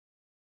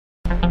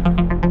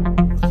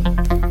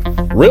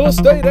Real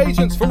estate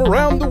agents from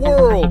around the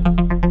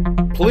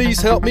world.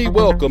 Please help me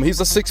welcome.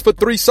 He's a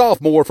 6'3"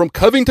 sophomore from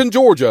Covington,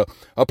 Georgia,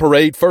 a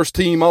parade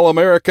first-team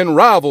All-American,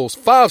 Rivals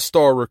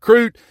 5-star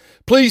recruit.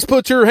 Please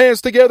put your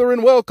hands together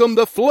and welcome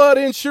the flood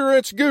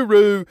insurance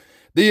guru,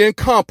 the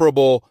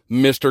incomparable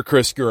Mr.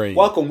 Chris Green.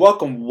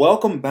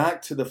 Welcome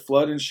back to the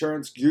Flood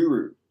Insurance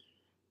Guru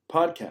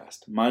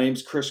podcast. My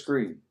name's Chris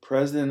Green,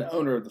 president and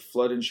owner of the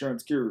Flood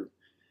Insurance Guru.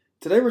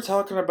 Today we're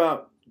talking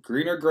about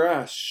greener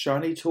grass,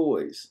 shiny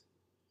toys,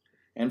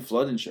 and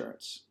flood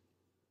insurance,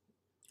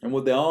 and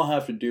what they all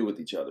have to do with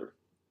each other.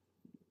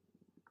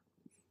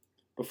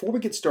 Before we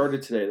get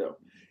started today, though,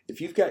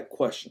 if you've got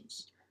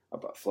questions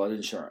about flood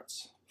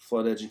insurance,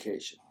 flood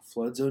education,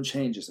 flood zone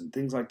changes, and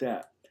things like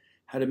that,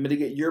 how to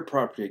mitigate your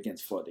property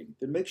against flooding,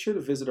 then make sure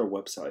to visit our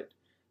website,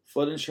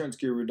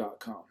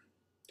 floodinsuranceguru.com.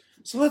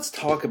 So let's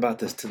talk about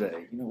this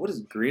today. What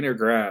does greener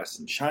grass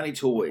and shiny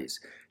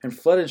toys and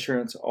flood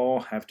insurance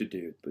all have to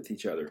do with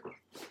each other?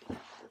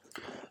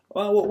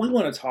 Well, what we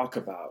want to talk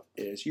about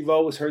is, you've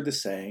always heard the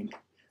saying,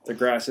 the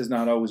grass is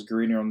not always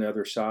greener on the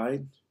other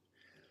side.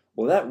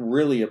 Well, that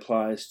really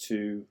applies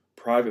to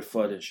private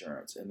flood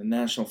insurance and the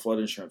National Flood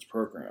Insurance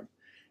Program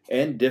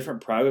and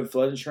different private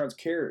flood insurance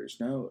carriers.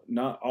 No,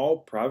 not all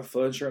private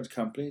flood insurance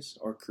companies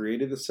are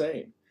created the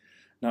same.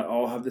 Not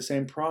all have the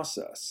same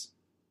process.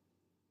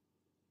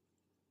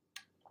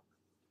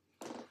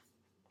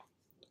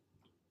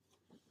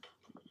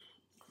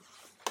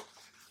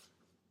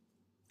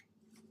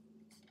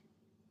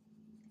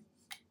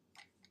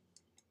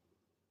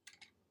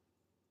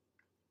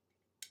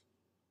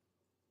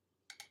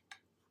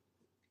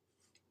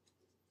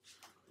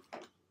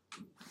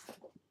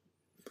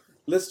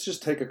 Let's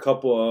just take a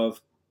couple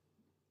of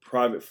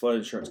private flood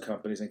insurance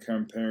companies and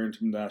compare them to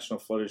the National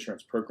Flood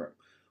Insurance Program,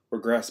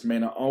 where grass may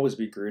not always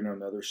be greener on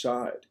the other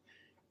side.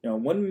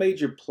 One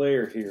major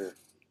player here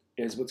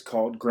is what's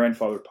called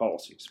grandfathered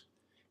policies.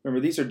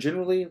 Remember, these are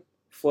generally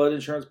flood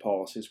insurance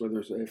policies where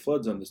there's a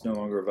flood zone that's no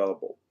longer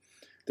available.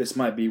 This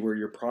might be where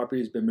your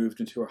property has been moved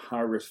into a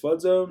high-risk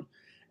flood zone,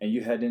 and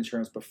you had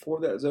insurance before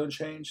that zone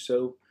change,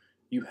 so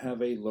you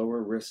have a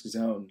lower risk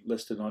zone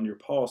listed on your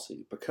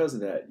policy. Because of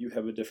that, you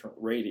have a different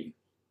rating.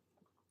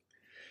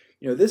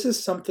 This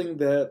is something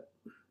that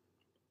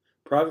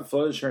private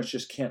flood insurance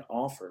just can't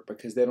offer,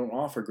 because they don't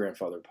offer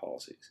grandfathered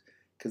policies,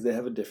 because they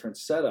have a different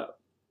setup.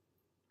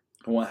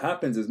 And what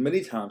happens is,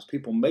 many times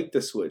people make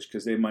the switch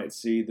because they might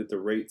see that the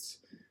rate's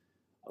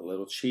a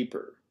little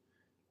cheaper,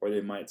 or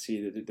they might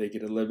see that they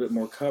get a little bit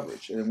more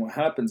coverage. And what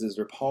happens is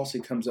their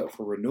policy comes up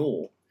for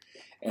renewal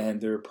and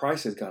their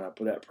price has gone up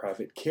with that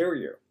private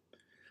carrier.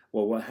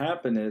 Well, what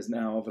happened is,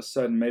 now all of a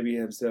sudden, maybe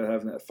instead of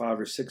having that $500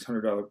 or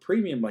 $600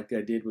 premium like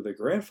they did with a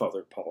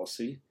grandfathered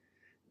policy,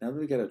 now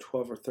they got a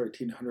 $1,200 or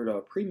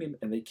 $1,300 premium,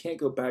 and they can't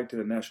go back to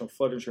the National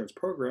Flood Insurance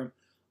Program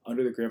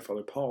under the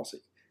grandfathered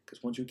policy,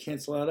 because once you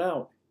cancel that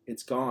out,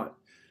 it's gone.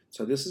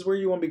 So this is where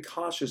you want to be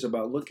cautious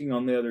about looking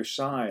on the other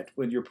side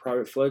with your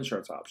private flood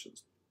insurance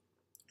options.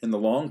 In the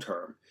long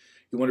term,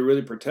 you want to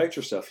really protect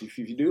yourself if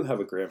you do have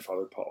a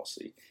grandfathered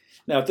policy.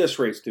 Now, if this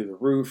rate's through the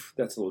roof,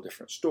 that's a little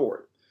different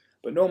story.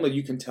 But normally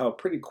you can tell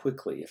pretty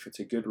quickly if it's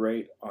a good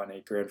rate on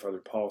a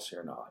grandfathered policy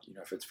or not.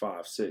 If it's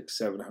 $500, $600,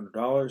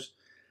 $700,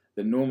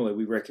 then normally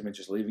we recommend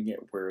just leaving it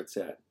where it's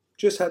at.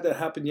 Just had that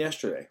happen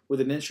yesterday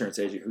with an insurance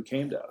agent who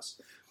came to us,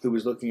 who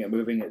was looking at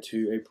moving it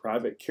to a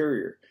private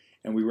carrier.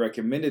 And we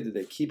recommended that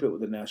they keep it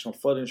with the National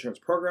Flood Insurance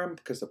Program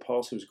because the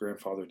policy was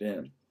grandfathered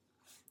in.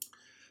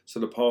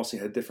 So the policy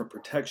had different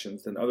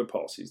protections than other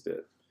policies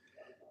did.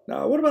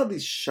 Now, what about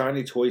these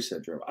shiny toy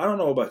syndrome? I don't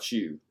know about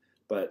you,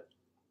 but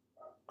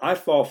I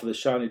fall for the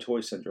shiny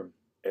toy syndrome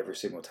every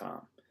single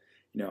time.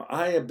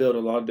 I have built a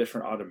lot of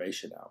different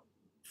automation out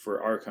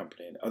for our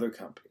company and other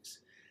companies.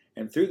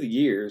 And through the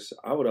years,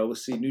 I would always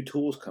see new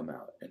tools come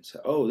out and say,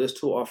 oh, this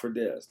tool offered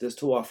this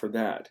tool offered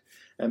that.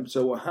 And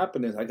so what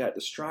happened is I got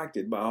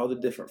distracted by all the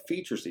different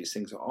features these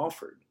things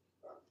offered.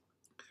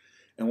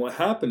 And what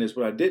happened is,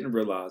 what I didn't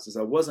realize is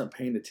I wasn't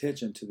paying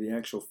attention to the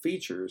actual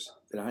features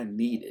that I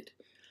needed.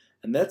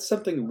 And that's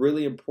something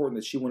really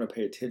important that you want to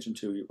pay attention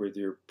to with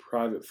your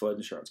private flood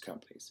insurance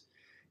companies,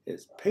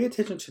 is pay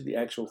attention to the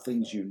actual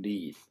things you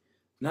need,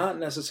 not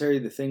necessarily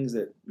the things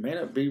that may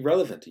not be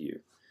relevant to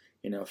you.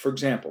 For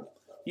example,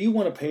 you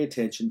want to pay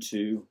attention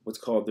to what's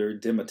called their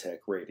Demotech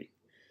rating.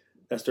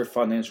 That's their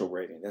financial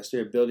rating. That's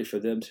their ability for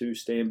them to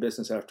stay in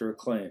business after a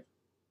claim.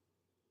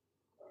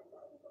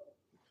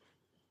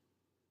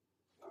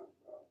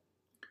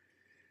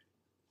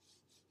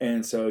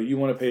 And so you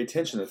want to pay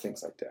attention to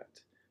things like that.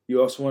 You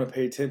also want to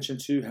pay attention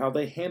to how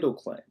they handle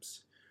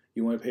claims.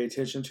 You want to pay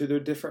attention to their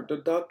different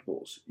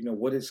deductibles.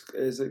 What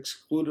is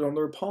excluded on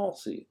their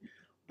policy.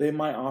 They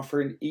might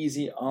offer an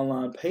easy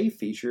online pay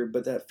feature,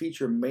 but that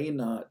feature may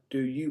not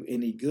do you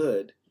any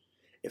good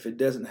if it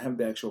doesn't have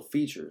the actual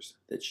features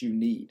that you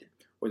need,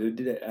 or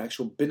the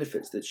actual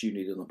benefits that you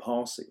need in the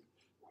policy.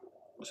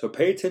 So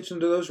pay attention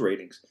to those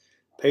ratings.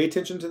 Pay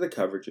attention to the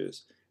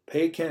coverages.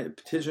 Pay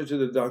attention to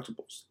the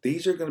deductibles.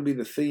 These are going to be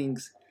the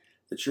things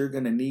that you're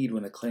going to need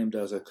when a claim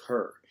does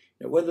occur.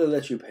 Now, whether they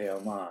let you pay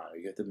online or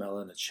you have to mail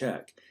in a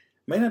check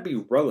may not be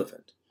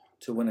relevant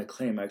to when a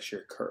claim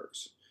actually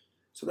occurs.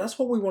 So that's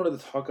what we wanted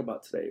to talk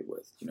about today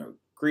with,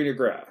 greener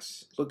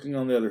grass, looking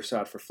on the other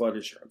side for flood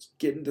insurance,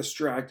 getting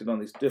distracted on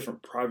these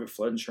different private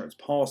flood insurance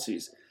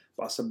policies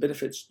by some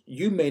benefits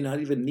you may not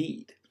even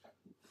need.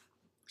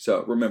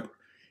 So remember,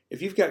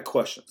 if you've got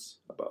questions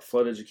about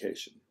flood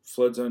education,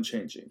 flood zone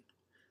changing,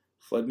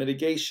 flood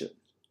mitigation,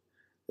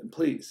 then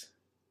please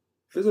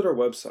visit our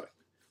website,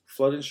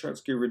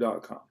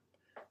 floodinsuranceguru.com.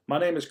 My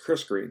name is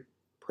Chris Green,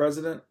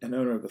 president and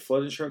owner of the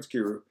Flood Insurance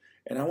Guru,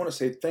 and I want to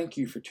say thank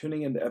you for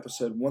tuning in to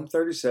episode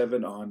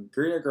 137 on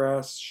greener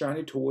grass,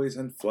 shiny toys,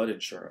 and flood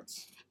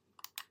insurance.